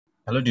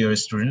Hello dear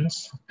students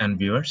and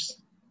viewers.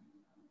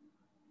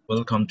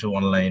 Welcome to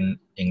online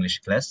English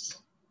class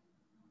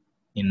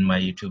in my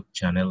YouTube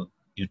channel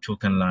You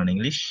Can Learn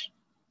English.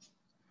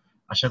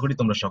 আশা করি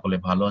তোমরা সকলে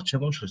ভালো আছো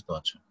এবং সুস্থ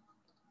আছো।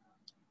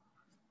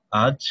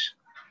 আজ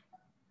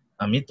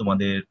আমি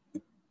তোমাদের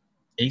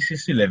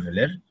HSC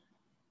লেভেলের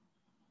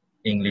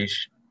ইংলিশ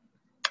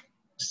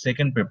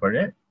সেকেন্ড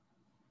পেপারে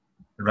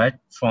রাইট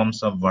ফর্মস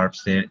অফ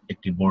ভার্বস এর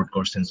একটি বোর্ড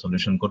কোশ্চেন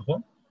সলিউশন করব।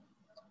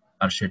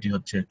 আর সেটি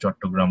হচ্ছে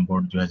চট্টগ্রাম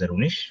বোর্ড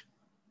 2019।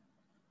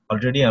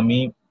 অলরেডি আমি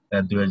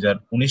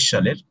 2019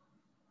 সালের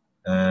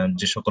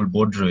যে সকল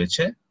বোর্ড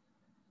রয়েছে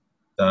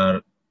তার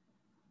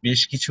বেশ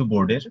কিছু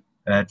বোর্ডের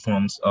রাইট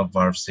ফর্মস অফ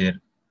ভার্বস এর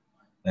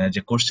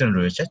যে কোশ্চেন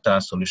রয়েছে তা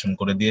সলিউশন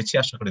করে দিয়েছি।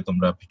 আশা করি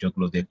তোমরা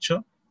ভিডিওগুলো দেখছো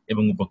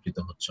এবং উপকৃত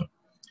হচ্ছ।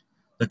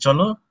 তো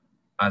চলো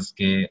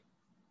আজকে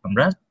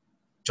আমরা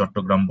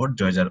চট্টগ্রাম বোর্ড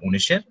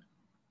 2019 এর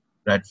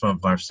রাইট ফর্ম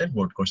ভার্বস এর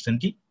বোর্ড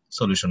কোশ্চেনটি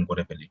সলিউশন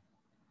করে ফেলি।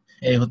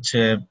 এই হচ্ছে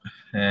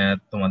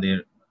তোমাদের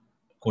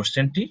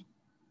কোশ্চেনটি।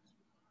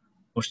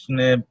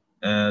 কোশ্চেনে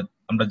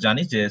আমরা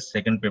জানি যে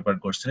সেকেন্ড পেপার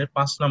কোশ্চেনের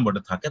 5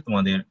 নম্বরে থাকে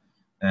তোমাদের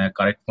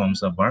correct forms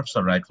of verbs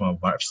are right form of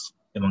verbs,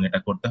 এবং এটা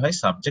করতে হয়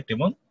সাবজেক্ট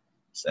এবং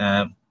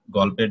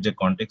গল্পের যে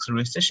কনটেক্সট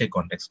রয়েছে সেই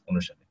কনটেক্সট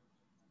অনুসারে।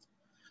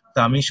 তো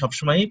আমি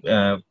সবসময়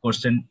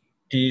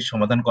কোশ্চেনটি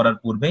সমাধান করার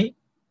পূর্বেই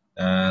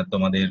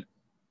তোমাদের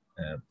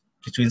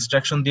কিছু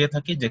ইনস্ট্রাকশন দিয়ে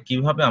থাকি যে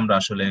কিভাবে আমরা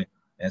আসলে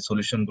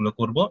সলিউশন গুলো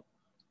করব।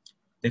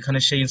 এখানে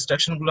সেই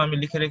ইনস্ট্রাকশন গুলো আমি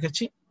লিখে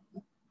রেখেছি।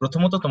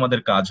 প্রথমত তোমাদের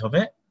কাজ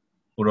হবে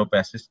পুরো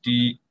প্যাসেজটি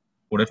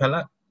পড়ে ফেলা,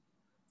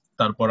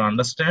 তারপর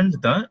আন্ডারস্ট্যান্ড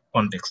দ্য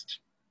কনটেক্সট,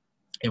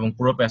 এবং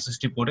পুরো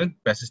প্যাসেজটি পড়ে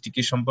প্যাসেজটি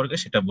কি সম্পর্কে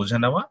সেটা বুঝে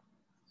নেওয়া,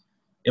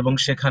 এবং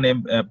সেখানে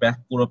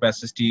পুরো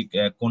প্যাসেজটি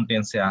কোন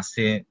টেন্সে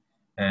আছে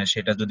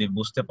সেটা যদি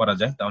বুঝতে পারা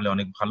যায় তাহলে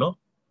অনেক ভালো।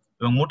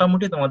 এবং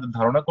মোটামুটি তোমাদের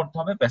ধারণা করতে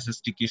হবে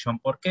প্যাসেজটি কি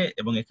সম্পর্কে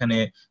এবং এখানে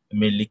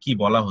মেইনলি কি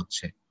বলা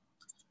হচ্ছে।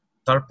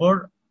 তারপর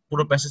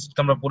পুরো প্যাসেজটি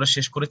আমরা পড়ে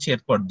শেষ করেছি।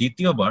 এরপর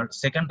দ্বিতীয়বার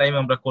সেকেন্ড টাইম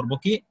আমরা করব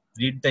কি,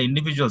 রিড দ্য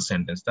ইন্ডিভিজুয়াল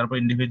সেন্টেন্স। তারপর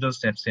ইন্ডিভিজুয়াল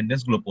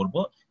সেন্টেন্স গুলো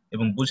পড়বো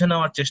এবং বুঝে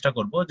নেওয়ার চেষ্টা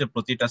করব যে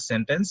প্রতিটা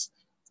সেন্টেন্স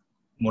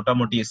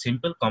মোটামুটি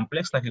সিম্পল,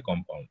 কমপ্লেক্স নাকি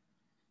কম্পাউন্ড।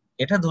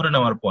 এটা ধরে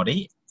নেওয়ার পরেই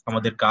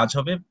আমাদের কাজ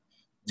হবে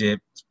যে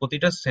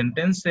প্রতিটা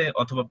সেন্টেন্সে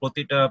অথবা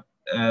প্রতিটা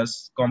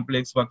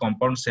কমপ্লেক্স বা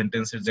কম্পাউন্ড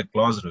সেন্টেন্সের যে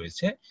ক্লজ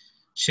রয়েছে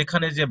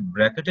সেখানে যে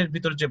ব্র্যাকেটের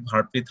ভিতর যে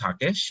ভার্বটি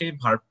থাকে সেই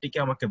ভার্বটিকে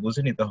আমাকে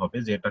বুঝে নিতে হবে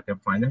যে এটাকে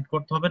ফাইনাইট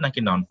করতে হবে নাকি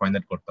নন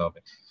ফাইনাইট করতে হবে।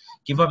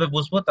 কিভাবে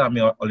বুঝবো তা আমি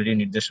অলরেডি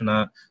নির্দেশনা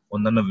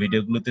অন্যান্য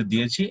ভিডিওগুলোতে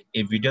দিয়েছি।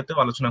 এই ভিডিওতেও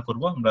আলোচনা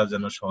করব আমরা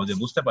যেন সহজে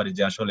বুঝতে পারি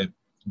যে আসলে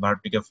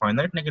ভার্বটিকে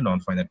ফাইনাইট নাকি নন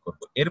ফাইনাইট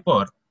করব।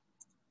 এরপর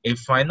এই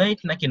ফাইনাইট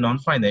নাকি নন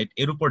ফাইনাইট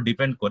এর উপর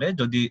ডিপেন্ড করে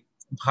যদি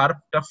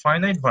ভার্বটা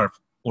ফাইনাইট ভার্ব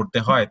করতে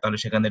হয় তাহলে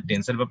সেখানে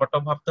টেন্সের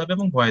ব্যাপারটাও ভাবতে হবে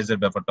এবং ভয়েসের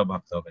ব্যাপারটাও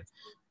ভাবতে হবে।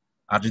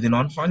 আর যদি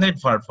নন ফাইনাইট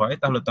ভার্ব হয়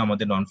তাহলে তো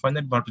আমাদের নন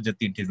ফাইনাইট ভার্বের যে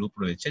তিনটি রূপ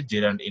রয়েছে,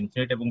 জেরান্ড,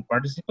 ইনফিনিট এবং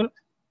পার্টিসিপল,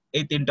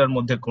 এই তিনটার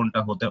মধ্যে কোনটা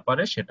হতে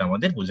পারে সেটা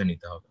আমাদের বুঝে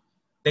নিতে হবে।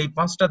 তো এই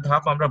 5টা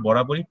ধাপ আমরা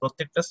বরাবরই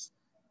প্রত্যেকটা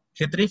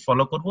ক্ষেত্রেই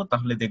ফলো করব,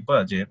 তাহলে দেখবা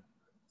যে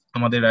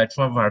আমাদের রাইট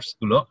ফর্ম ভার্বস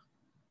গুলো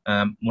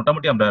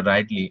মোটামুটি আমরা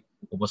রাইটলি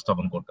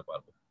উপস্থাপন করতে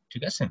পারবো।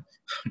 ঠিক আছে?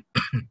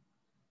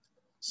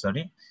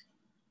 সরি।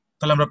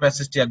 তাহলে আমরা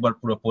প্যাসেজটি একবার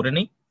পুরো পড়ে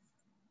নিই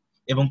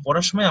এবং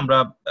পড়ার সময় আমরা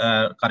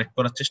কারেক্ট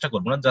করার চেষ্টা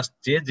করব না, জাস্ট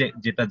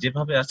যেটা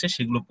যেভাবে আছে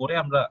সেগুলো পড়ে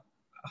আমরা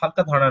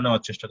হালকা ধারণা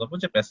নেওয়ার চেষ্টা করব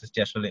যে প্যাসেজটি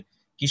আসলে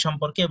কি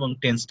সম্পর্কে এবং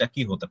টেন্সটা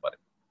কি হতে পারে।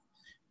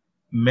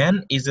 Man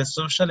is a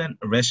social and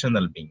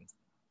rational being.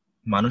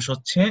 মানুষ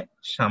হচ্ছে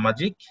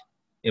সামাজিক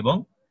এবং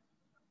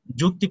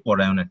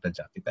যুক্তিপরায়ণ একটা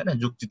জাতি, তাই না?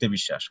 যুক্তিতে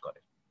বিশ্বাস করে।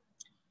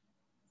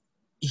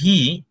 He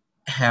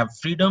have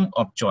freedom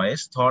of choice,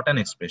 thought and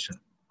expression.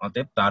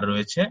 অতএব তার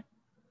রয়েছে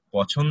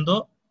পছন্দ,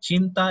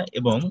 চিন্তা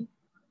এবং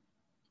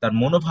তার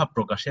মনোভাব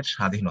প্রকাশের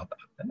স্বাধীনতা,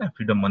 তাই না?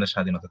 ফ্রিডম মানে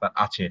স্বাধীনতা তার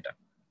আছে এটা।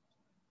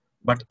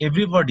 বাট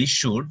এভরিবডি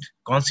শুড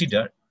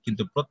কনসিডার,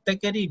 কিন্তু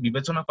প্রত্যেকেরই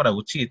বিবেচনা করা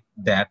উচিত,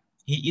 that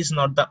he is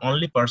not the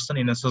only person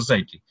in a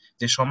society,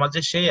 যে সমাজে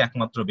সেই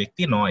একমাত্র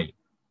ব্যক্তি নয়।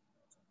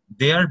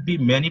 দেয়ার B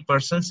many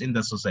persons in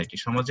the society,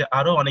 সমাজে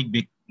আরো অনেক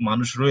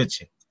মানুষ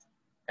রয়েছে।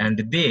 And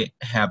they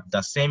have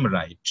the same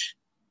right,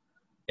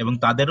 এবং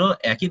তাদেরও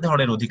একই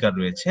ধরনের অধিকার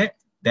রয়েছে,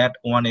 that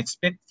one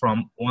expect from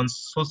one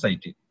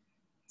society,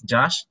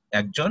 যা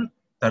একজন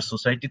তার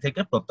সোসাইটি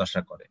থেকে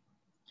প্রত্যাশা করে।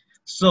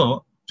 So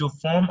to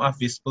form a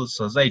peaceful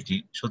society,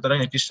 সুতরাং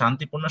একটি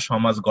শান্তিপূর্ণ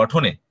সমাজ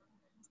গঠনে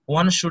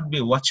one should be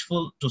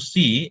watchful two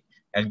C,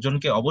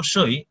 একজনকে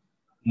অবশ্যই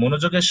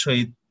মনোযোগের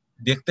সহিত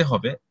দেখতে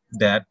হবে,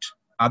 that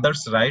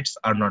others rights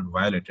are not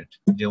violated,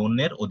 যে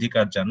অন্যের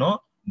অধিকার যেন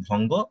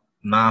ভঙ্গ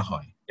না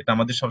হয়। এটা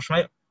আমাদের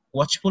সবসময়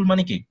ওয়াচফুল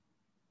মানে কি,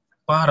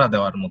 পাহারা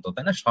দেওয়ার মতো,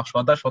 তাই না?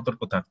 সদা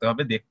সতর্ক থাকতে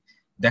হবে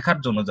দেখার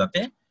জন্য যাতে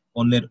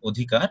অন্যের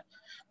অধিকার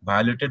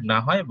ভায়োলেটেড না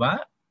হয় বা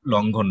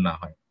লঙ্ঘন না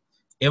হয়।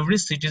 Every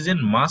citizen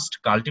must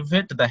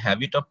cultivate the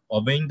habit of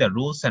obeying the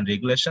rules and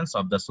regulations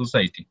of the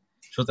society.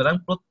 সুতরাং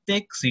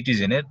প্রত্যেক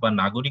সিটিজেনের বা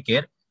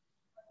নাগরিকের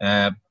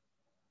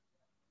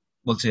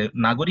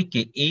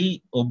নাগরিককে এই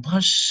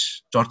অভ্যাস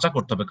চর্চা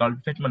করতে হবে।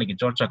 কাল্টিভেট মানে কি,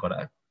 চর্চা করা।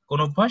 কোন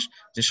অভ্যাস?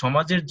 যে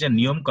সমাজের যে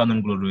নিয়ম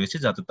কানুনগুলো রয়েছে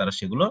যাতে তারা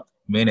সেগুলো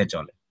মেনে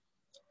চলে।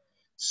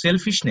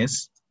 সেলফিশনেস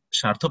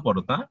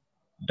স্বার্থপরতা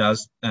ডাজ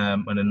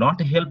মানে নট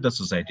হেল্প দ্য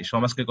সোসাইটি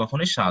সমাজকে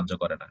কখনোই সাহায্য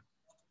করে না।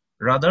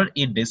 Rather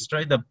it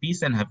destroy the piece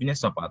and happiness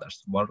of others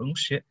বরং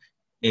সে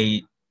এই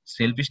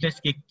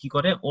সেলফিশনেসকে কি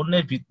করে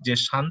অন্যের যে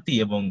শান্তি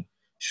এবং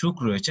সুখ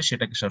রয়েছে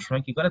সেটাকে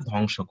সবসময় কি করে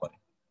ধ্বংস করে।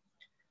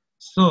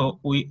 So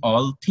we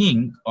all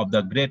think of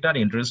the greater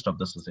interest of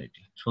the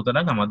society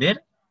সুতরাং আমাদের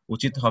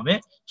উচিত হবে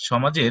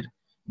সমাজের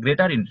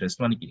গ্রেটার ইন্টারেস্ট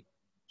মানে কি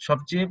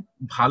সবচেয়ে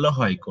ভালো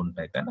হয়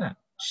কোনটায় তাই না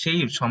সেই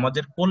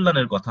সমাজের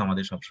কল্যাণের কথা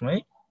আমাদের সবসময়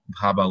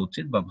ভাবা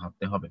উচিত বা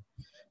ভাবতে হবে।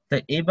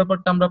 তাই এই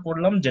ব্যাপারটা আমরা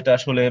পড়লাম যেটা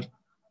আসলে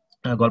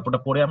গল্পটা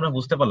পড়ে আমরা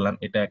বুঝতে পারলাম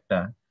এটা একটা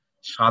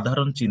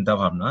সাধারণ চিন্তা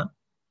ভাবনা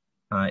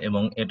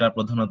এবং এটা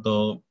প্রধানত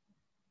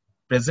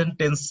প্রেজেন্ট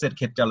টেন্সের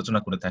ক্ষেত্রে আলোচনা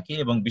করে থাকি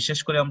এবং বিশেষ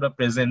করে আমরা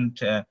প্রেজেন্ট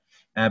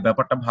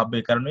ব্যাপারটা ভাববো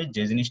এই কারণে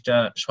যে জিনিসটা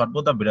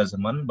সর্বদা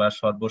বিরাজমান বা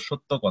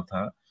সর্বসত্য কথা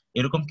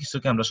এরকম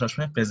কিছুকে আমরা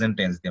সবসময় প্রেজেন্ট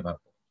টেন্স দিয়ে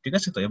ভাববো ঠিক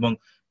আছে তো। এবং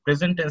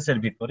প্রেজেন্ট টেন্সের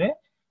ভিতরে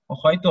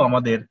হয়তো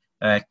আমাদের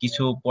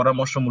কিছু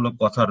পরামর্শমূলক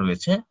কথা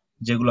রয়েছে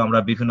যেগুলো আমরা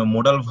বিভিন্ন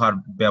মোডাল ভার্ব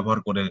ব্যবহার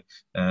করে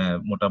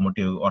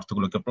মোটামুটি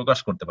অর্থগুলোকে প্রকাশ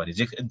করতে পারি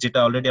যেটা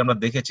অলরেডি আমরা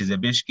দেখেছি যে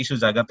বেশ কিছু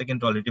জায়গাতে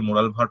কিন্তু অলরেডি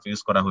মোডাল ভার্ব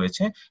ইউজ করা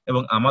হয়েছে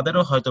এবং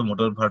আমাদেরও হয়তো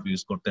মোডাল ভার্ব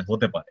ইউজ করতে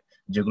হতে পারে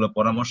যেগুলো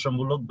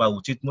পরামর্শমূলক বা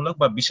উচিতমূলক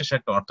বা বিশেষ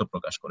একটা অর্থ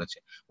প্রকাশ করেছে।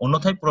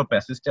 অন্যথায় পুরো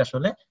প্যাসেজটা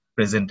আসলে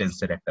প্রেজেন্ট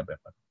টেন্সের একটা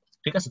ব্যাপার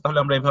ঠিক আছে। তাহলে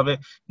আমরা এইভাবে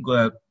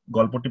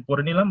গল্পটি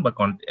পড়ে নিলাম বা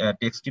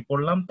টেক্সটটি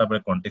পড়লাম তারপরে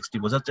কনটেক্সটটি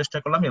বোঝার চেষ্টা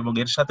করলাম এবং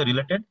এর সাথে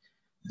রিলেটেড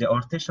যে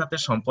অর্থের সাথে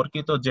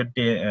সম্পর্কিত যে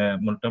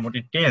মোটামুটি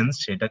টেন্স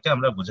সেটাকে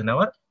আমরা বুঝে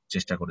নেওয়ার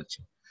চেষ্টা করেছি।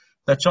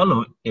 তা চলো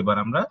এবার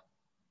আমরা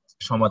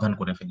সমাধান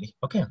করে ফেলি।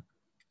 ওকে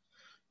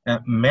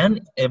ম্যান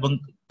এবং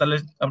তাহলে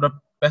আমরা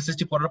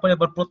প্যাসেজটি পড়ার পর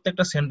এবার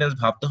প্রত্যেকটা সেন্টেন্স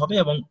ভাবতে হবে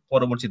এবং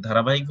পরবর্তী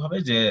ধারাবাহিক ভাবে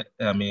যে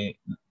আমি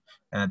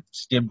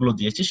স্টেপ গুলো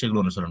দিয়েছি সেগুলো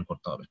অনুসরণ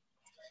করতে হবে।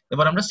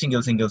 এবার আমরা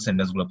সিঙ্গেল সিঙ্গেল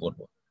সেন্টেন্স গুলো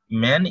পড়বো।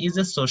 Man is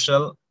a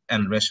social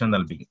and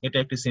rational being এটা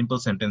একটি সিম্পল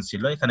সেন্টেন্স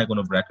ছিল এখানে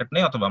কোনো ব্র্যাকেট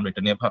নেই অথবা আমরা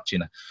এটা নিয়ে ভাবছি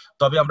না।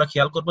 তবে আমরা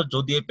খেয়াল করব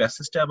যদি এই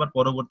প্যাসেজটা আবার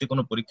পরবর্তী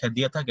কোনো পরীক্ষা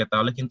দিয়ে থাকে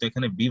তাহলে কিন্তু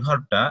এখানে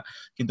বিভার্বটা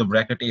কিন্তু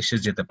ব্র্যাকেটে এসে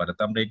যেতে পারে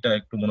তো আমরা এটা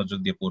একটু মনোযোগ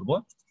দিয়ে পড়বো।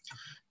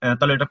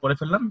 তাহলে এটা পড়ে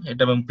ফেললাম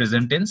এটা এবং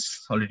প্রেজেন্ট টেন্স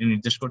অলরেডি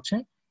নির্দেশ করছে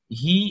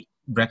হি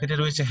ব্র্যাকেটে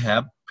রয়েছে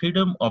have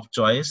freedom of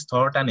choice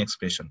thought and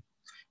expression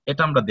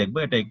এটা আমরা দেখবো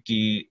এটা একটি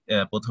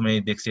প্রথমেই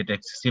দেখছি এটা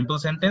একটি সিম্পল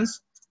সেন্টেন্স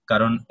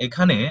কারণ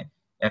এখানে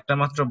একটা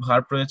মাত্র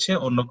ভার্ব রয়েছে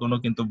অন্য কোনো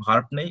কিন্তু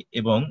ভার্ব নেই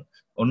এবং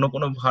অন্য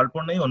কোনো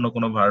ভার্বও নেই অন্য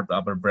কোনো ভার্ব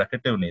আবার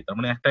ব্র্যাকেটেও নেই তার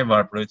মানে একটাই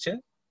ভার্ব রয়েছে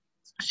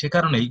সে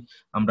কারণেই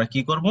আমরা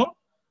কি করব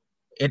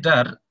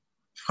এটার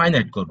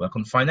ফাইনাইট করব।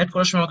 এখন ফাইনাইট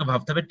করার সময় আমাকে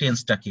ভাবতে হবে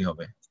টেন্সটা কি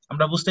হবে।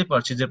 আমরা বুঝতেই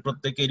পারছি যে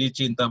প্রত্যেকেরই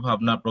চিন্তা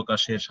ভাবনা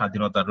প্রকাশের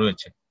স্বাধীনতা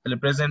রয়েছে তাহলে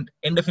প্রেজেন্ট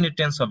ইনডেফিনিট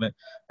টেন্স হবে।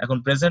 এখন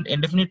প্রেজেন্ট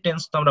ইনডেফিনিট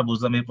টেন্স তো আমরা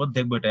বুঝলাম এরপর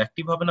দেখবো এটা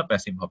অ্যাক্টিভ হবে না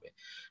প্যাসিভ হবে।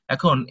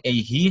 এখন এই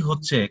হি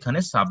হচ্ছে এখানে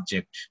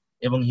সাবজেক্ট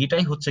এবং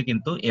হিটাই হচ্ছে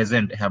কিন্তু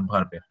এজেন্ট হ্যাভ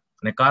ভার্বের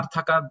মানে কার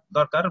থাকা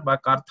দরকার বা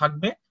কার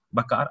থাকবে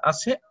বা কার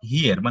আছে হি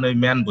এর মানে ওই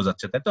ম্যান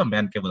বোঝাচ্ছে তাই তো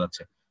ম্যানকে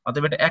বোঝাচ্ছে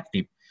অতএব এটা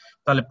অ্যাক্টিভ।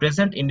 তাহলে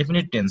প্রেজেন্ট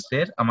ইনডেফিনিট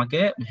টেন্সের আমাকে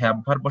হ্যাভ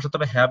ভার্ব বসাতে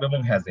হবে হ্যাভ এবং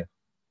হ্যাজ এর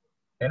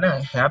তাই না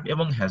হ্যাভ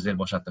এবং হ্যাজ এর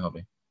বসাতে হবে।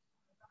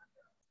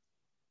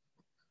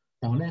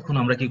 তাহলে এখন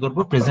আমরা কি করব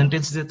প্রেজেন্ট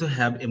টেন্স যেহেতু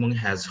হ্যাভ এবং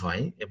হ্যাজ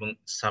হয় এবং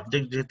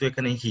সাবজেক্ট যেহেতু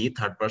এখানে he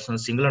third person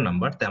singular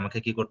number তাই আমাকে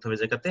কি করতে হবে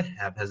জায়গাতে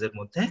হ্যাভ হ্যাজ এর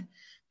মধ্যে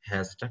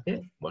হ্যাজটাকে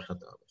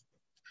বসাতে হবে।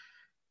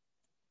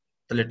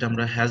 তাহলে এটা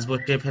আমরা হ্যাজ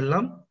বসিয়ে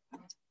ফেললাম।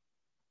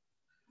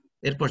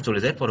 এরপর চলে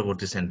যায়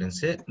পরবর্তী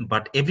সেন্টেন্সে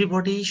but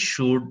everybody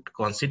should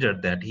consider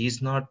that he is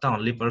not the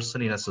only person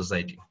in a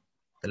society.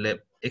 তাহলে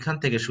এখান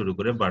থেকে শুরু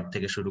করে বাট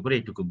থেকে শুরু করে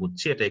এইটুকু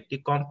বুঝছি এটা একটি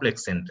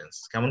কমপ্লেক্স সেন্টেন্স।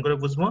 কেমন করে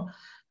বুঝবো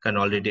কারণ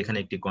অলরেডি এখানে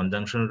একটি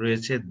কনজাংশন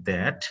রয়েছে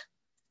দ্যাট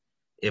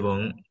এবং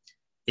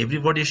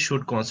এভরিবডি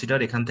শুড কনসিডার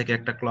এখান থেকে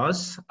একটা ক্লজ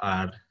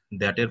আর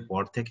দ্যাট এর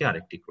পর থেকে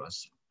আরেকটি ক্লজ।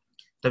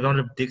 তবে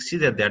আমরা দেখছি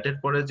যে দ্যাট এর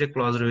পরে যে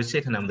ক্লজ রয়েছে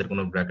এখানে আমাদের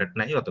কোনো ব্র্যাকেট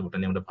নাই অতটা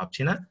নিয়ে আমরা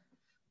ভাবছি না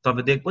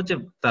তবে দেখবো যে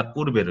তার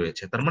পূর্বে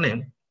রয়েছে তার মানে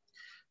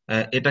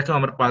এটাকে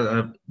আমরা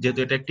যেহেতু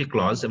এটা একটি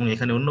ক্লজ এবং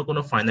এখানে অন্য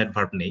কোনো ফাইনাইট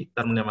ভার্ব নেই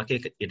তার মানে আমাকে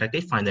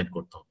এটাকেই ফাইনাইট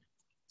করতে হবে।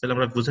 তাহলে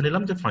আমরা বুঝে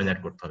নিলাম যে ফাইনাইট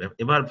করতে হবে।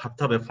 এবার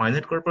ভাবতে হবে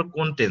ফাইনাইট করার পর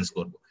কোন টেন্স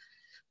করব।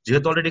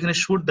 যেহেতু অলরেডি এখানে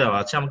শুড দেওয়া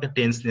আছে আমাকে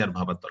টেন্স নিয়ে আর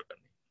ভাবার দরকার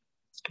নেই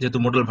যেহেতু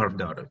মডেল ভার্ব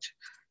দেওয়া রয়েছে।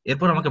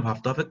 এরপর আমাকে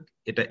ভাবতে হবে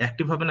এটা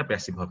অ্যাক্টিভ হবে না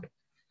প্যাসিভ হবে।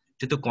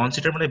 যেহেতু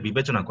কনসিডার মানে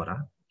বিবেচনা করা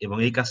এবং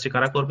এই কাজটি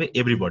কারা করবে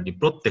এভরিবডি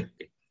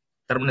প্রত্যেককে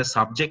তার মানে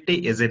সাবজেক্টেই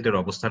এজেন্টের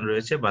অবস্থান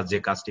রয়েছে বা যে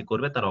কাজটি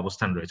করবে তার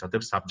অবস্থান রয়েছে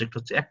অতএব সাবজেক্ট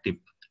হচ্ছে অ্যাক্টিভ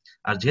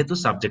আর যেহেতু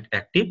সাবজেক্ট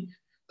অ্যাক্টিভ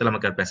তাহলে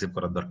আমাকে আর প্যাসিভ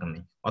করার দরকার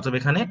নেই। অতএব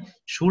এখানে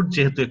শুড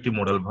যেহেতু একটি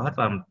মডেল ভার্ব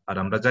আর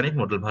আমরা জানি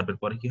মডেল ভার্বের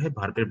পরে কি হয়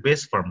ভার্বের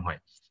বেস ফর্ম হয়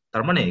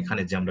তার মানে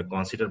এখানে যে আমরা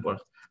কনসিডার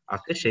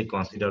আছে সেই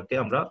কনসিডারকে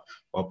আমরা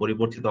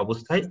অপরিবর্তিত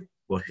অবস্থায়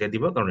বসিয়ে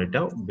দিব কারণ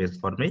এটাও বেস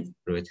ফর্মেই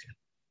রয়েছে।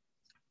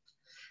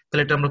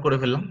 তাহলে এটা আমরা করে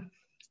ফেললাম।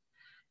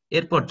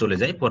 এরপর চলে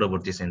যাই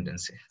পরবর্তী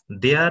সেন্টেন্সে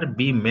দেয়ার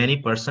B many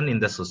person in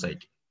the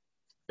society.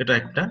 এটা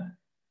একটা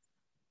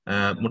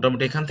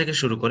মোটামুটি এখান থেকে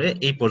শুরু করে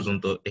এই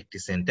পর্যন্ত একটি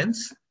সেন্টেন্স।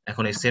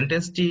 এখন এই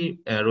সেন্টেন্সটি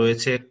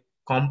রয়েছে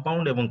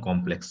কম্পাউন্ড এবং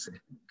কমপ্লেক্সে।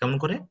 কেমন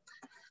করে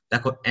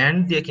দেখো এন্ড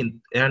দিয়ে কিন্তু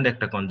এন্ড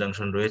একটা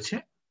কনজাংশন রয়েছে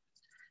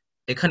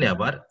এখানে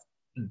আবার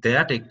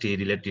দ্যাট একটি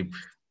রিলেটিভ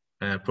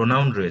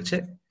প্রোনাউন রয়েছে,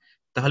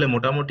 তাহলে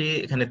মোটামুটি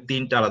এখানে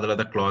 3টা আলাদা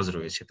আলাদা ক্লজ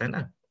রয়েছে, তাই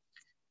না?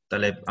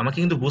 তাহলে আমাকে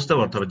কিন্তু বুঝতে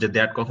পারতে হবে যে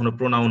দ্যাট কখনো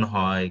প্রোনাউন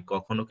হয়,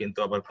 কখনো কিন্তু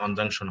আবার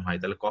কনজাংশন হয়।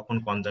 তাহলে কখন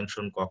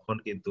কনজাংশন, কখন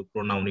কিন্তু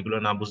প্রোনাউন, এগুলো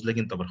না বুঝলে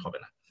কিন্তু আবার হবে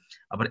না।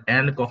 আবার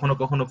এন্ড কখনো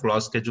কখনো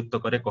ক্লজ কে যুক্ত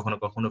করে, কখনো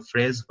কখনো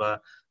ফ্রেজ বা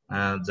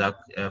যা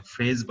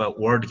ফ্রেজ বা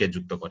ওয়ার্ড কে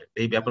যুক্ত করে।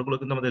 এই ব্যাপারগুলো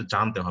কিন্তু আমাদের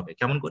জানতে হবে।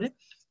 কেমন করে?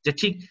 যে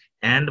ঠিক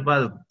এন্ড বা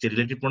যে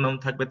রিলেটিভ প্রোনাউন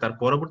থাকবে তার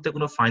পরবর্তীতে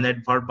কোনো ফাইনাইট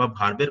ভার্ব বা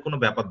ভার্বের কোনো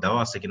ব্যাপার দেওয়া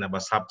আছে কিনা বা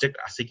সাবজেক্ট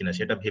আছে কিনা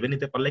সেটা ভেবে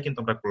নিতে পারলে কিন্তু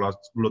আমরা ক্লজ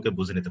গুলোকে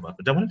বুঝে নিতে পারবো।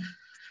 যেমন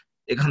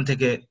এখান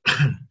থেকে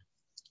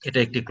এটা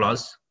একটি clause,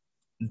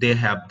 they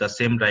have the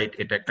same right,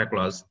 এটা একটা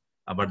ক্লজ।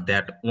 আবার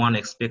that one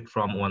expect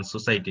from one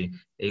society,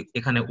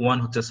 এখানে ওয়ান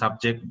হচ্ছে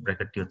সাবজেক্ট,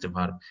 ব্র্যাকেটটি হচ্ছে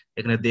ভার্ব।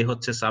 এখানে দে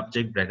হচ্ছে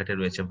সাবজেক্ট, ব্র্যাকেটে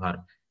রয়েছে ভার্ব।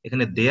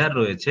 এখানে দেয়ার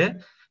রয়েছে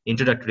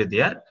ইন্ট্রোডাক্টরি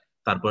দেয়ার,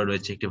 তারপরে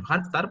রয়েছে একটি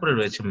ভার্ব, তারপরে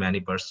রয়েছে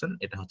ম্যানি পার্সন,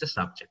 এটা হচ্ছে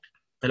সাবজেক্ট।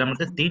 তাহলে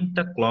আমাদের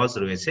 3টা ক্লজ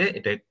রয়েছে।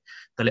 এটা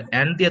তাহলে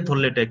এন্ড দিয়ে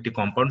ধরলে এটা একটি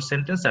কম্পাউন্ড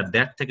সেন্টেন্স, আর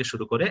দ্যাট থেকে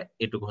শুরু করে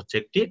এটুকু হচ্ছে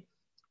একটি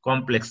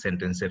কমপ্লেক্স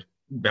সেন্টেন্সের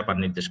ব্যাপার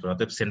নির্দেশ করে।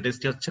 অতএব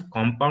সেন্টেন্সটি হচ্ছে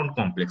কম্পাউন্ড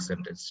কমপ্লেক্স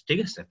সেন্টেন্স। ঠিক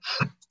আছে,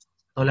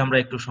 তাহলে আমরা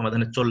একটু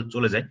সমাধানে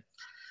চলে যাই।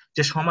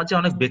 যে সমাজে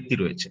অনেক ব্যক্তি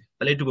রয়েছে,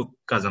 তাহলে এইটুকু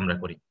কাজ আমরা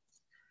করি।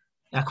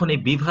 এখন এই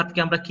বি ভার্বকে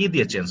আমরা কি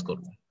দিয়ে চেঞ্জ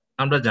করব?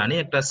 আমরা জানি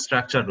একটা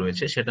স্ট্রাকচার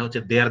রয়েছে, সেটা হচ্ছে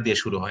দেয়ার দিয়ে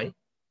শুরু হয়।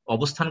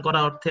 অবস্থান করা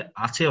অর্থে,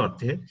 আছে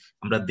অর্থে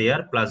আমরা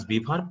দেয়ার প্লাস বি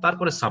ভার্ব,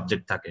 তারপরে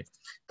সাবজেক্ট থাকে।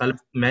 তাহলে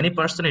ম্যানি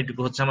পার্সন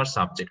এটুকু হচ্ছে আমার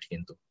সাবজেক্ট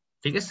কিন্তু।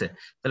 ঠিক আছে,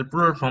 তাহলে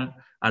প্লুরাল ফর্ম।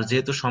 আর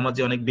যেহেতু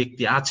সমাজে অনেক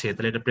ব্যক্তি আছে,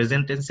 তাহলে এটা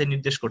প্রেজেন্ট টেন্সে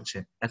নির্দেশ করছে।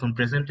 এখন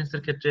প্রেজেন্ট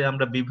টেন্সের ক্ষেত্রে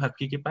আমরা বি ভার্ব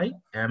কি কি পাই?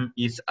 এম,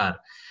 ইজ, আর।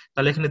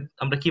 তাহলে এখানে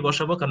আমরা কি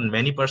বসাবো? কারণ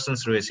মেনি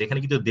পার্সনস রয়েছে, এখানে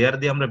কিন্তু দেয়ার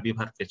দিয়ে আমরা বি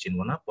ভার্বকে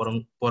চিনবো না, বরং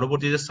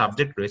পরবর্তী যে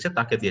সাবজেক্ট রয়েছে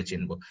তাকে দিয়ে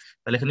চিনবো।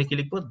 তাহলে এখানে কি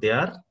লিখবো?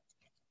 দেয়ার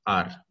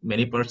are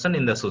many person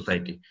in the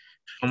society,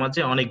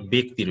 সমাজে অনেক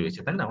ব্যক্তি রয়েছে,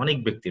 তাই না? অনেক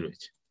ব্যক্তি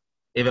রয়েছে,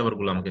 এই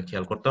ব্যাপারগুলো আমাকে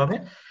খেয়াল করতে হবে।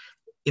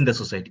 In the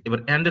society. এবার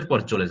এন্ড এর পর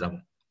চলে যাব।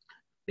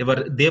 এবার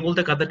দে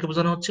বলতে কাদেরকে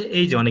বোঝানো হচ্ছে?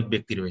 এই যে অনেক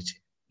ব্যক্তি রয়েছে।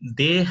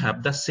 They have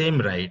the same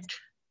right,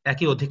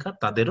 একই অধিকার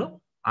তাদেরও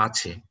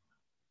আছে।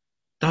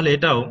 তাহলে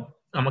এটাও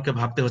আমাকে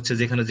ভাবতে হচ্ছে,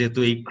 যেখানে যেহেতু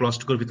এই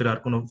ক্লজটুকুর ভিতরে আর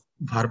কোনো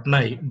ভার্ব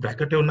নাই,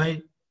 ব্র্যাকেটেও নাই,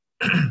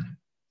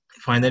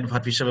 ফাইনাইট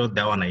ভার্ব হিসেবে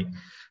দেওয়া নাই,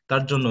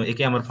 তার জন্য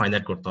একে আমার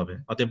ফাইনাইট করতে হবে।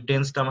 অতএব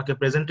টেন্সটা আমাকে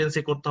প্রেজেন্ট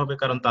টেন্সে করতে হবে,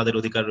 কারণ তাদের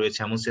অধিকার রয়েছে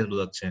এমন সেন্স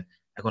বোঝাচ্ছে।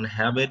 এখন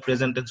হ্যাভ এর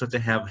প্রেজেন্ট টেন্স হচ্ছে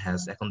হ্যাভ,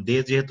 হ্যাজ। এখন দে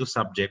যেহেতু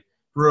সাবজেক্ট,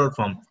 প্লুরাল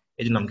ফর্ম,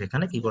 এই জন্য আমাকে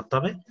এখানে কি করতে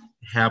হবে?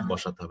 হ্যাভ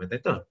বসাতে হবে,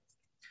 তাই তো?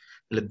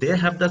 তাহলে they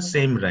have the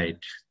same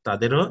right,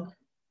 তাদেরও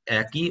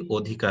একই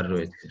অধিকার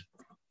রয়েছে।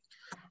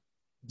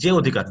 যে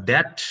অধিকার,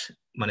 দ্যাট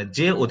মানে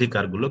যে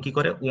অধিকারগুলো কি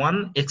করে? One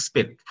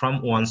expect from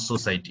one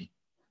society,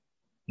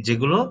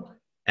 যেগুলো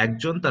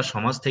একজন তার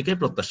সমাজ থেকে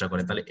প্রত্যাশা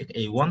করে। তাহলে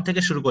এই ওয়ান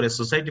থেকে শুরু করে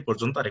সোসাইটি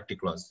পর্যন্ত আরেকটি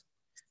ক্লজ।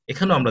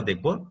 এখানেও আমরা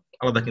দেখবো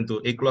আলাদা, কিন্তু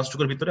এই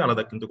ক্লজটুকুর ভিতরে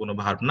আলাদা কিন্তু কোনো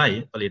ভার্ব নাই,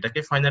 তাহলে এটাকে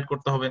ফাইনাইট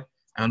করতে হবে।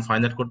 এখন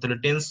ফাইনাইট করতে হলে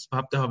টেন্স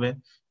ভাবতে হবে।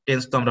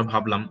 টেন্স তো আমরা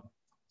ভাবলাম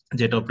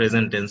যেটা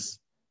প্রেজেন্ট টেন্স।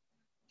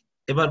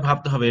 এবার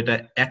ভাবতে হবে এটা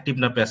অ্যাক্টিভ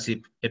না প্যাসিভ।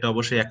 এটা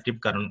অবশ্যই অ্যাক্টিভ,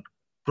 কারণ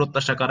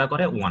প্রত্যাশা কারা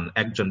করে? ওয়ান,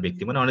 একজন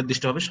ব্যক্তি, মানে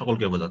অনির্দিষ্টভাবে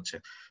সকলকে বোঝাচ্ছে।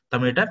 তার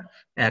মানে এটা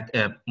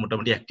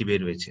মোটামুটি অ্যাক্টিভে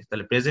রয়েছে।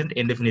 তাহলে প্রেজেন্ট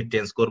ইনডেফিনিট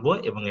টেন্স করব,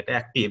 এবং এটা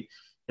অ্যাক্টিভ।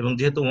 এবং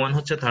যেহেতু ওয়ান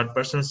হচ্ছে থার্ড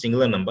পারসন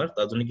সিঙ্গুলার নাম্বার,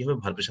 তার জন্য কি হবে?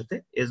 ভার্বের সাথে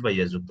এস বাই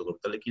এস যুক্ত করব।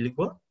 তাহলে কি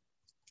লিখবো?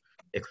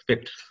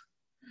 এক্সপেক্ট।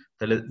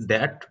 তাহলে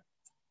দ্যাট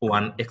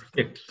ওয়ান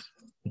এক্সপেক্ট,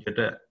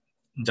 যেটা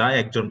যা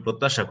একজন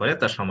প্রত্যাশা করে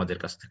তার সমাজের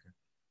কাছ থেকে।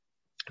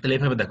 তাহলে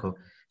এইভাবে দেখো,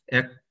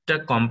 একটা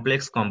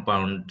কমপ্লেক্স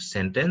কম্পাউন্ড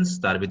সেন্টেন্স,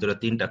 তার ভিতরে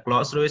 3টা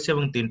ক্লজ রয়েছে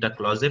এবং 3টা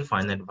ক্লজের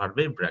ফাইনাইট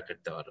ভার্বে ব্র্যাকেট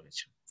দেওয়া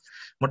রয়েছে।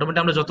 মোটামুটি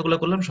আমরা যতগুলো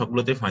করলাম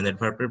সবগুলোতে ফাইনাইট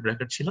ভার্বের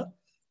ব্র্যাকেট ছিল।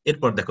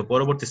 এরপর দেখো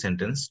পরবর্তী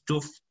sentence,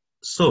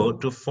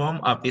 to form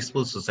a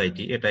peaceful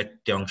society, এটা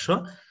একটি অংশ।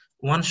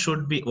 One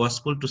should be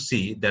watchful two see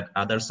that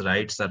others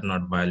rights are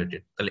not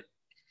violated. তাহলে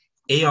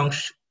এই অংশ,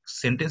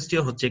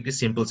 সেন্টেন্সটিও হচ্ছে একটি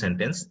সিম্পল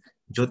সেন্টেন্স,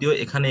 যদিও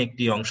এখানে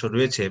একটি অংশ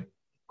রয়েছে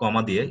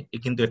কমা দিয়ে,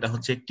 কিন্তু এটা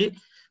হচ্ছে একটি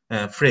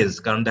ফ্রেজ।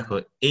 কারণ দেখো,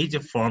 এই যে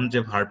ফর্ম যে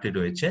ভার্বটি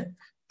রয়েছে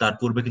তার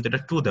পূর্বে কিন্তু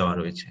এটা টু দেওয়া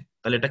রয়েছে,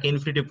 তাহলে এটাকে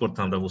ইনফিনিটিভ করতে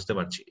আমরা বুঝতে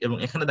পারছি। এবং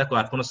এখানে দেখো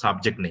আর কোনো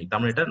সাবজেক্ট নেই, তার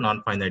মানে এটা নন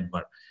ফাইনাইট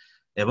ভার্ব,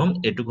 এবং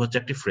এটুকু হচ্ছে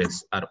একটি phrase.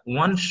 R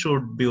one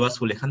should be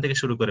watchful, এখান থেকে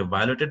শুরু করে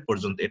ভায়োলেটেড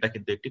পর্যন্ত, এটা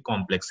কিন্তু একটি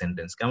কমপ্লেক্স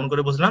সেন্টেন্স। কেমন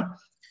করে বুঝলাম?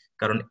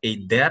 কারণ এই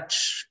দ্যাট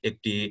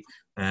একটি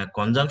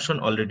কনজাংশন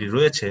অলরেডি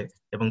রয়েছে,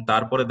 এবং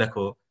তারপরে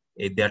দেখো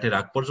এই দ্যাটের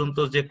আগ পর্যন্ত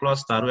যে ক্লজ,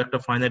 তারও একটা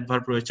ফাইনাইট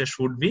ভার্ব রয়েছে,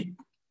 শুড বি।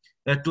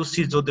 টু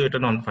সি যদিও এটা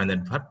নন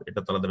ফাইনাইট ভার্ব, এটা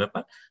তো আলাদা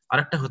ব্যাপার।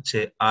 আরেকটা হচ্ছে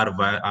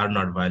আর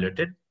নট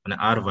ভায়োলেটেড, মানে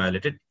আর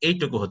ভায়োলেটেড,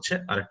 এইটুকু হচ্ছে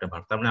আরেকটা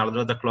ভার্ব। তার মানে আলাদা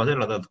আলাদা ক্লজে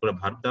আলাদা আলাদা করে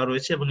ভার্ব দেওয়া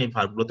রয়েছে, এবং এই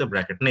ভার্বগুলোতে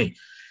ব্র্যাকেট নেই।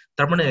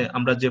 তার মানে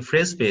আমরা যে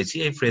ফ্রেজ পেয়েছি,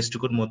 এই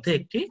ফ্রেজটুকুর মধ্যে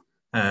একটি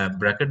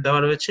ব্র্যাকেট দেওয়া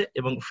রয়েছে,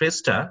 এবং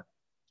ফ্রেজটা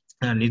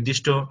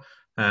নির্দিষ্ট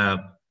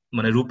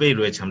মানে রূপেই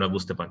রয়েছে, আমরা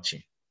বুঝতে পারছি,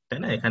 তাই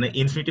না? এখানে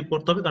ইনফিনিটিভ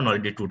করতে হবে, কারণ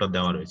অলরেডি টুটা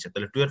দেওয়া রয়েছে।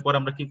 তাহলে টু এর পর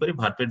আমরা কি করি?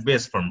 ভার্বের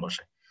বেস ফর্ম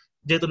বসাই।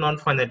 যেহেতু নন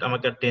ফাইনাইট,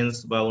 আমাকে টেন্স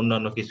বা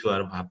অন্যান্য কিছু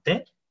আর ভাবতে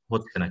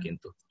হচ্ছে না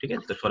কিন্তু। ঠিক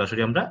আছে, তো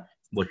সরাসরি আমরা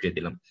বসিয়ে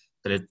দিলাম।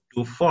 তাহলে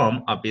to form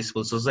a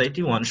peaceful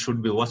society, one should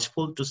be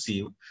watchful two see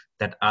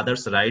that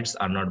others rights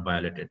are not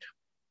violated.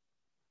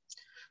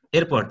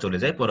 এরপর চলে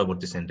যায়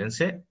পরবর্তী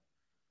সেন্টেন্সে,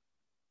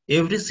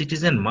 every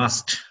citizen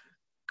must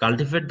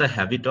cultivate the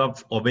habit of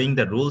ওবেইং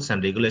the rules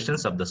and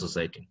regulations of the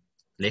society.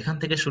 এখান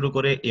থেকে শুরু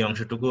করে এই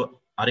অংশটুকু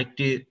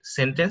আরেকটি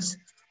সেন্টেন্স।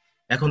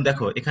 এখন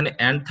দেখো এখানে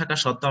অ্যান্ড থাকা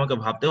সত্ত্বেও আমাকে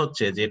ভাবতে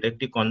হচ্ছে যে এটা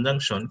একটি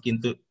কনজাংশন,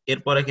 কিন্তু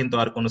এরপরে কিন্তু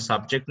আর কোনো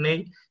সাবজেক্ট নেই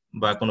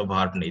বা কোনো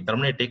ভার্ব নেই, তার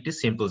মানে এটা একটি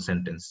সিম্পল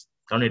সেন্টেন্স,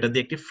 কারণ এটা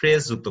দিয়ে একটি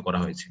ফ্রেজ যুক্ত করা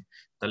হয়েছে।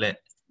 তাহলে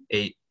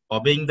এই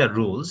ওবেইং the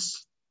rules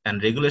and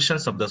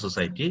regulations of the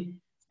society,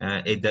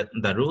 এই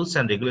the rules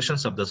and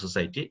regulations of the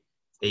society,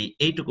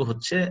 এইটুকু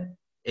হচ্ছে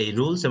এই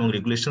রুলস এবং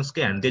রেগুলেশনস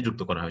কে অ্যান্ড দিয়ে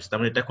যুক্ত করা হয়েছে, তার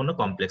মানে এটা কোনো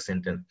কমপ্লেক্স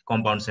সেন্টেন্স,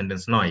 কম্পাউন্ড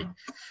সেন্টেন্স নয়।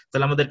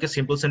 তাহলে আমাদেরকে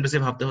সিম্পল সেন্টেন্সে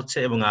ভাবতে হচ্ছে,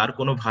 এবং আর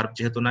কোনো ভার্ব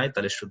যেহেতু নাই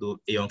তাহলে শুধু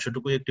এই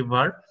অংশটুকুই একটি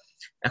ভার্ব।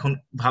 এখন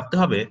ভাবতে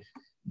হবে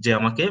যে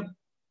আমাকে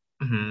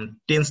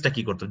টেন্সটা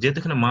কি করতে হবে। যেহেতু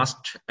এখানে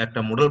মাস্ট একটা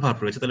মোডাল ভার্ব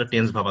রয়েছে, তাহলে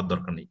টেন্স ভাবার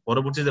দরকার নেই।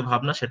 পরবর্তী যে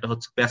ভাবনা সেটা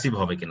হচ্ছে প্যাসিভ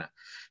হবে কিনা।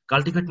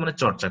 কাল্টিভেট মানে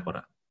চর্চা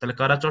করা, তাহলে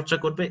কারা চর্চা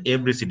করবে?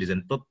 এভরি সিটিজেন,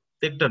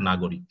 প্রত্যেকটা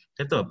নাগরিক,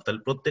 তাই তো? তাহলে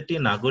প্রত্যেকটি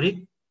নাগরিক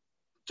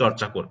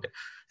চর্চা করবে।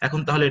 এখন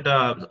তাহলে এটা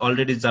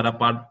অলরেডি যারা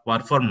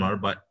পারফর্মার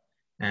বা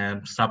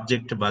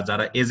সাবজেক্ট বা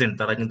যারা এজেন্ট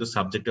তারা কিন্তু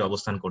সাবজেক্টে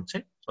অবস্থান করছে,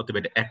 অতএব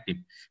এটা অ্যাক্টিভ।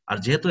 আর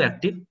যেহেতু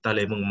অ্যাক্টিভ তাহলে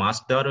এবং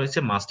মাস্ট দেওয়া রয়েছে,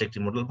 মাস্ট একটি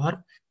মোডাল ভার্ব,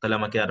 তাহলে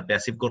আমাকে আর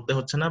প্যাসিভ করতে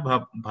হচ্ছে না,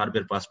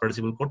 ভার্বের পাস্ট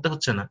পার্টিসিপল করতে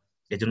হচ্ছে না।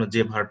 এজন্য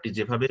যে ভার্বটি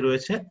যেভাবে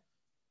রয়েছে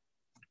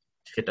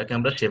সেটাকে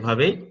আমরা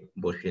সেভাবেই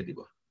বসিয়ে দিব,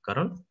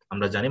 কারণ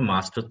আমরা জানি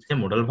মাস্ট হচ্ছে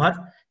মোডাল ভার্ব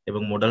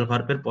এবং মোডাল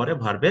ভার্বের পরে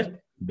ভার্বের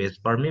বেস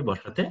ফর্মই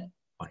বসাতে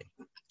হয়।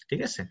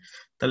 ঠিক আছে?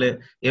 তাহলে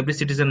every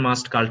citizen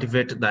must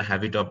cultivate the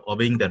habit of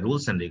ওবেইং the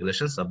rules and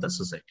regulations of the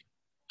society.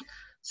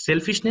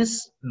 Selfishness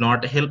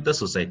not help the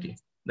society.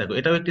 দেখো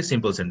এটাও একটি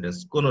সিম্পল সেন্টেন্স,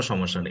 কোনো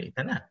সমস্যা নেই,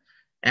 তাই না?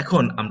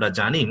 এখন আমরা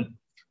জানি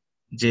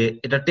যে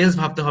এটা টেন্স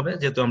ভাবতে হবে,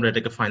 যেহেতু আমরা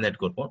এটাকে ফাইনাইট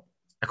করব।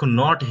 এখন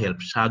নট হেল্প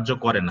সাহায্য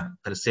করে না,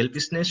 তাহলে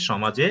সেলফিশনেস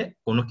সমাজে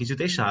কোনো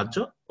কিছুতেই সাহায্য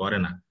করে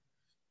না।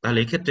 তাহলে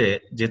এক্ষেত্রে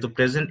যেহেতু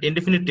প্রেজেন্ট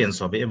ইনডেফিনিট টেন্স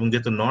হবে এবং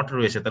যেহেতু নট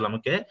রয়েছে, তাহলে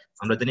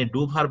আমরা জানি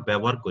ডু ভার্ব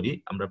ব্যবহার করি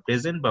আমরা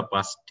প্রেজেন্ট বা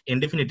পাস্ট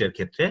ইনডেফিনিট এর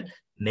ক্ষেত্রে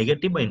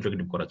নেগেটিভ বা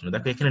ইন্টারোগেটিভ করার জন্য।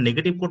 দেখো এখানে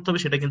নেগেটিভ করতে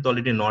হবে, সেটা কিন্তু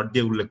অলরেডি নট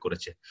দিয়ে উল্লেখ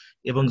করেছে,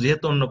 এবং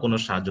যেহেতু অন্য কোনো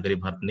সাহায্যকারী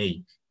ভার্ব নেই,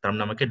 তার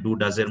মানে আমাকে ডু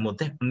ডাজ এর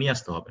মধ্যে নিয়ে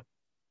আসতে হবে।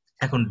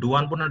 এখন ডু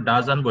আনবো না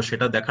ডাজ আনবো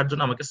সেটা দেখার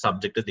জন্য আমাকে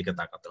সাবজেক্টের দিকে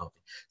তাকাতে হবে।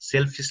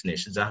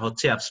 সেলফিশনেস যা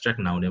হচ্ছে অ্যাবস্ট্রাক্ট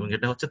নাউন এবং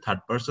এটা হচ্ছে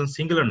থার্ড পারসন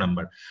সিঙ্গুলার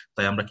নাম্বার,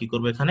 তাই আমরা কি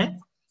করবো এখানে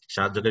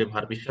সাহায্যকারী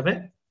ভার্ব হিসেবে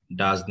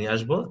ডাজ নিয়ে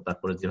আসবো,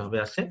 তারপরে যেভাবে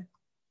আছে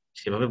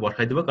সেভাবে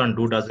বসাই দিব, কারণ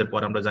ডু ডাজ এর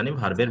পর আমরা জানি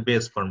ভার্বের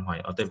বেস ফর্ম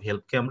হয়, অতএব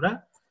হেল্পকে আমরা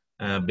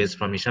বেস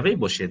ফর্ম হিসাবেই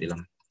বসিয়ে দিলাম।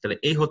 তাহলে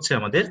এই হচ্ছে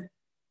আমাদের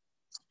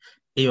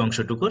এই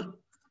অংশটুকুর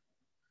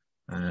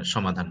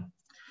সমাধান।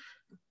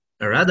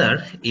 Rather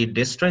it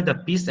destroy the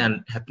piece and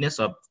happiness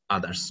of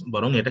others,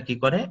 বরং এটা কি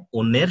করে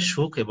অন্যের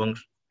সুখ এবং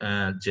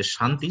যে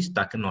শান্তি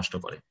তাকে নষ্ট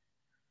করে।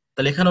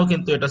 তাহলে এখানেও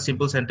কিন্তু এটা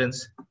সিম্পল সেন্টেন্স,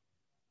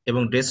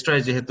 এবং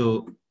ডিস্ট্রয় যেহেতু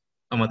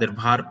আমাদের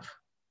ভার্ব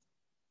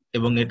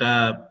এবং এটা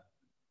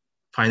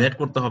ফাইনাইট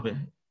করতে হবে,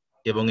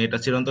 এবং এটা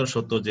চিরন্তন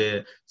সত্য যে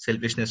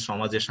সেলফিশনেস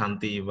সমাজে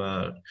শান্তি বা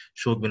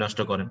সুখ বিনষ্ট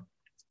করে,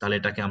 তাহলে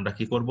এটাকে আমরা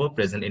কি করব?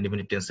 প্রেজেন্ট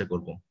ইনডেফিনিট টেন্সে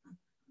করব।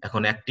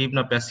 এখন অ্যাক্টিভ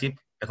না প্যাসিভ?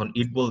 এখন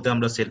ইট বলতে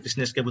আমরা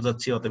সেলফিশনেস কে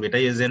বোঝাচ্ছি, অতএব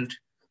এটাই এজেন্ট,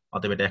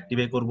 অতএব এটা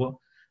অ্যাক্টিভে করব।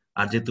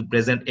 আর যেহেতু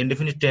প্রেজেন্ট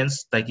ইনডেফিনিট টেন্স,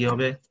 তাই কি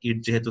হবে? ইট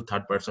যেহেতু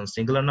থার্ড পারসন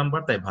সিঙ্গুলার নাম্বার,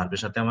 তাই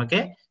ভার্বের সাথে আমাকে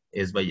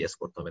এস বাই এস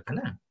করতে হবে, তাই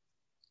না?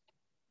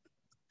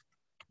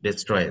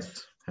 ডেস্ট্রয়েস,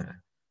 হ্যাঁ,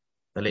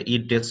 তাহলে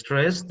ইট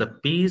ডেস্ট্রয়েস the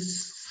piece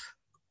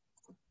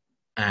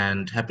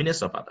and happiness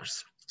of others.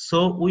 So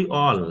we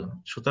all,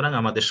 সুতরাং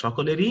আমাদের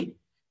সকলেরই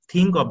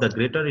think of the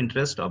greater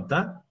interest of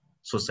the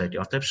society,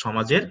 অর্থাৎ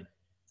সমাজের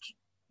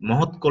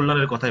মহৎ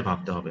কল্যাণের কথাই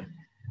ভাবতে হবে।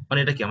 মানে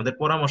এটা কি আমাদের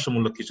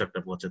পরামর্শমূলক কিছু একটা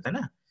বলছে, তাই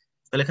না?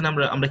 তাহলে এখানে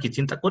আমরা কি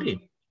চিন্তা করি?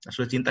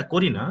 আসলে চিন্তা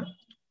করি না।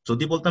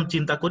 যদি বলতাম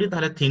চিন্তা করি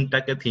তাহলে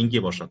থিঙ্কটাকে থিঙ্কে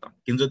বসাতাম,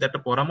 কিন্তু যদি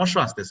একটা পরামর্শ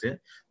আসতেছে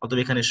অতএব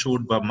এখানে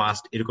শুড বা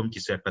মাস্ট এরকম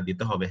কিছু একটা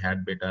দিতে হবে, হ্যাড,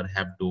 বেটার,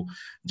 হ্যাভ টু,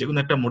 যেকোনো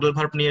একটা মোডাল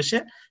ভার্ব নিয়ে এসে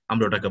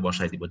আমরা ওটাকে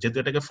বসাই দিব। যেহেতু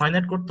এটাকে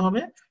ফাইনাইট করতে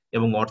হবে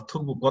এবং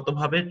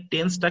অর্থগতভাবে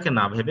টেন্সটাকে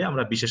না ভেবে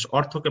আমরা বিশেষ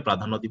অর্থকে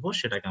প্রাধান্য দিব,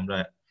 সেটাকে আমরা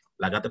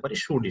লাগাতে পারি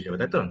শুড হিসেবে,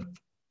 তাই তো?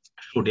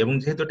 শুড, এবং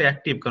যেহেতু এটা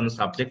অ্যাক্টিভ কারণ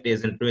সাবজেক্ট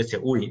এজেন্ট রয়েছে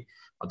উই,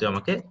 অতএব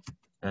আমাকে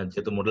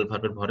যেহেতু মোডাল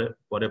ভার্বের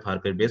পরে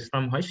ভার্বের বেস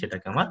ফর্ম হয়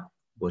সেটাকে আমার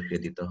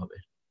বসিয়ে দিতে হবে।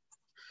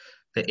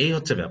 তো এই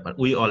হচ্ছে ব্যাপার,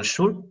 we all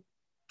should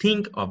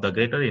think of the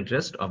greater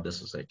interest of the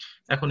society.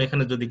 এখন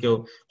এখানে যদি কেউ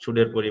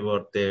শুডের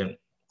পরিবর্তে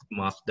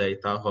মাস্ট দেয়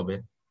তাও হবে,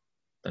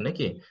 তাই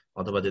নাকি?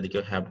 অথবা যদি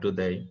কেউ হ্যাভ টু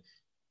দেয়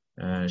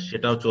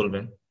সেটাও চলবে।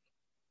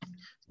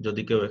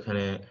 যদি কেউ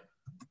এখানে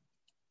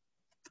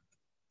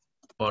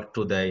অট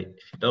টু দেয়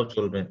সেটাও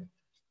চলবে,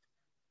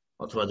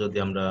 অথবা যদি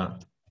আমরা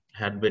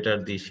হ্যাড বেটার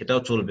দিই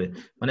সেটাও চলবে।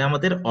 মানে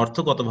আমাদের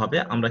অর্থগতভাবে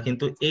আমরা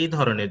কিন্তু এই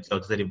ধরনের যে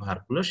অক্সিলারি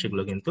ভার্বগুলো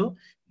সেগুলো কিন্তু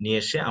নিয়ে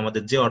এসে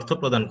আমাদের যে অর্থ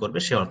প্রদান করবে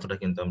সেই অর্থটা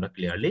কিন্তু আমরা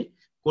ক্লিয়ারলি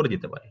করে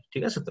দিতে পারি।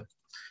 ঠিক আছে?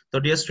 তো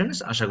ডিয়ার স্টুডেন্টস,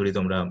 আশা করি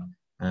তোমরা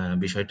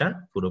বিষয়টা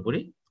পুরোপুরি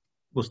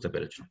বুঝতে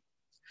পেরেছো।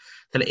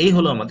 তাহলে এই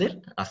হলো আমাদের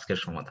আজকের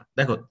সমাধান।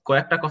 দেখো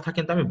কয়েকটা কথা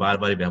কিন্তু আমি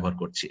বারবারই ব্যবহার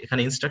করছি,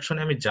 এখানে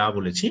ইনস্ট্রাকশনে আমি যা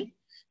বলেছি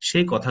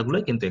সেই কথাগুলো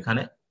কিন্তু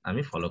এখানে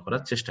আমি ফলো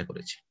করার চেষ্টা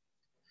করেছি।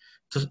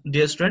 তো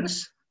ডিয়ার স্টুডেন্টস,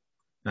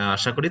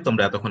 আশা করি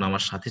তোমরা এতক্ষণ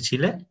আমার সাথে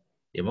ছিলে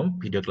এবং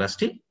ভিডিও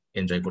ক্লাসটি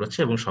এনজয় করেছো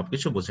এবং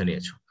সবকিছু বুঝে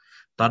নিয়েছো।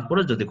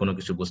 তারপরে যদি কোনো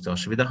কিছু বুঝতে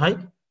অসুবিধা হয়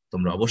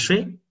তোমরা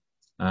অবশ্যই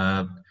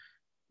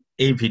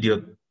এই ভিডিও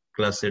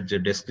ক্লাসের যে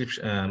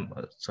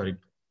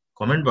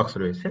কমেন্ট বক্স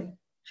রয়েছে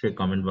সেই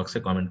কমেন্ট বক্সে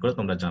কমেন্ট করে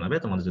তোমরা জানাবে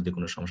তোমাদের যদি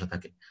কোনো সমস্যা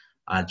থাকে।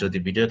 আর যদি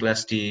ভিডিও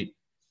ক্লাসটি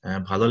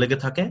ভালো লেগে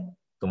থাকে,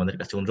 তোমাদের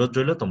কাছে অনুরোধ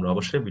রইল তোমরা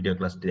অবশ্যই ভিডিও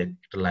ক্লাসটি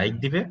একটা লাইক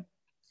দিবে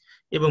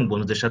এবং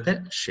বন্ধুদের সাথে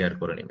শেয়ার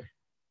করে নেবে।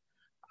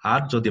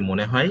 আর যদি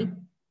মনে হয়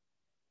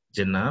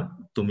যে না,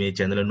 তুমি এই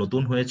চ্যানেলে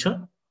নতুন হয়েছো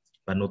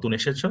বা নতুন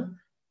এসেছো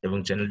এবং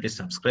চ্যানেলটি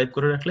সাবস্ক্রাইব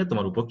করে রাখলে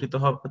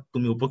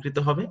তুমি উপকৃত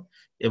হবে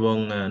এবং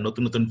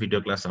নতুন নতুন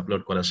ভিডিও ক্লাস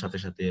আপলোড করার সাথে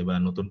সাথে বা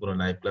নতুন কোনো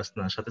লাইভ ক্লাস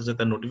না সাথে সাথে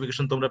তার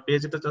নোটিফিকেশন তোমরা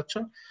পেয়ে যেতে চাচ্ছ,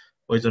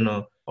 ওই জন্য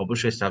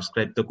অবশ্যই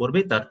সাবস্ক্রাইব তো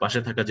করবেই, তার পাশে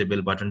থাকা যে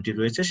বেল বাটনটি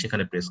রয়েছে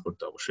সেখানে প্রেস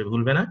করতে অবশ্যই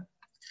ভুলবে না।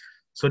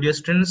 সো ডিয়ার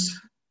স্টুডেন্টস,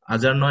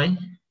 আজ আর নয়,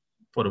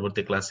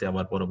 পরবর্তী ক্লাসে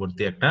আবার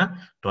পরবর্তী একটা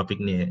টপিক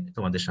নিয়ে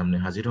তোমাদের সামনে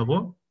হাজির হব।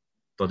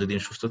 ততদিন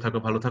সুস্থ থাকো,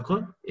 ভালো থাকো,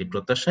 এই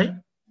প্রত্যাশায়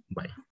বাই।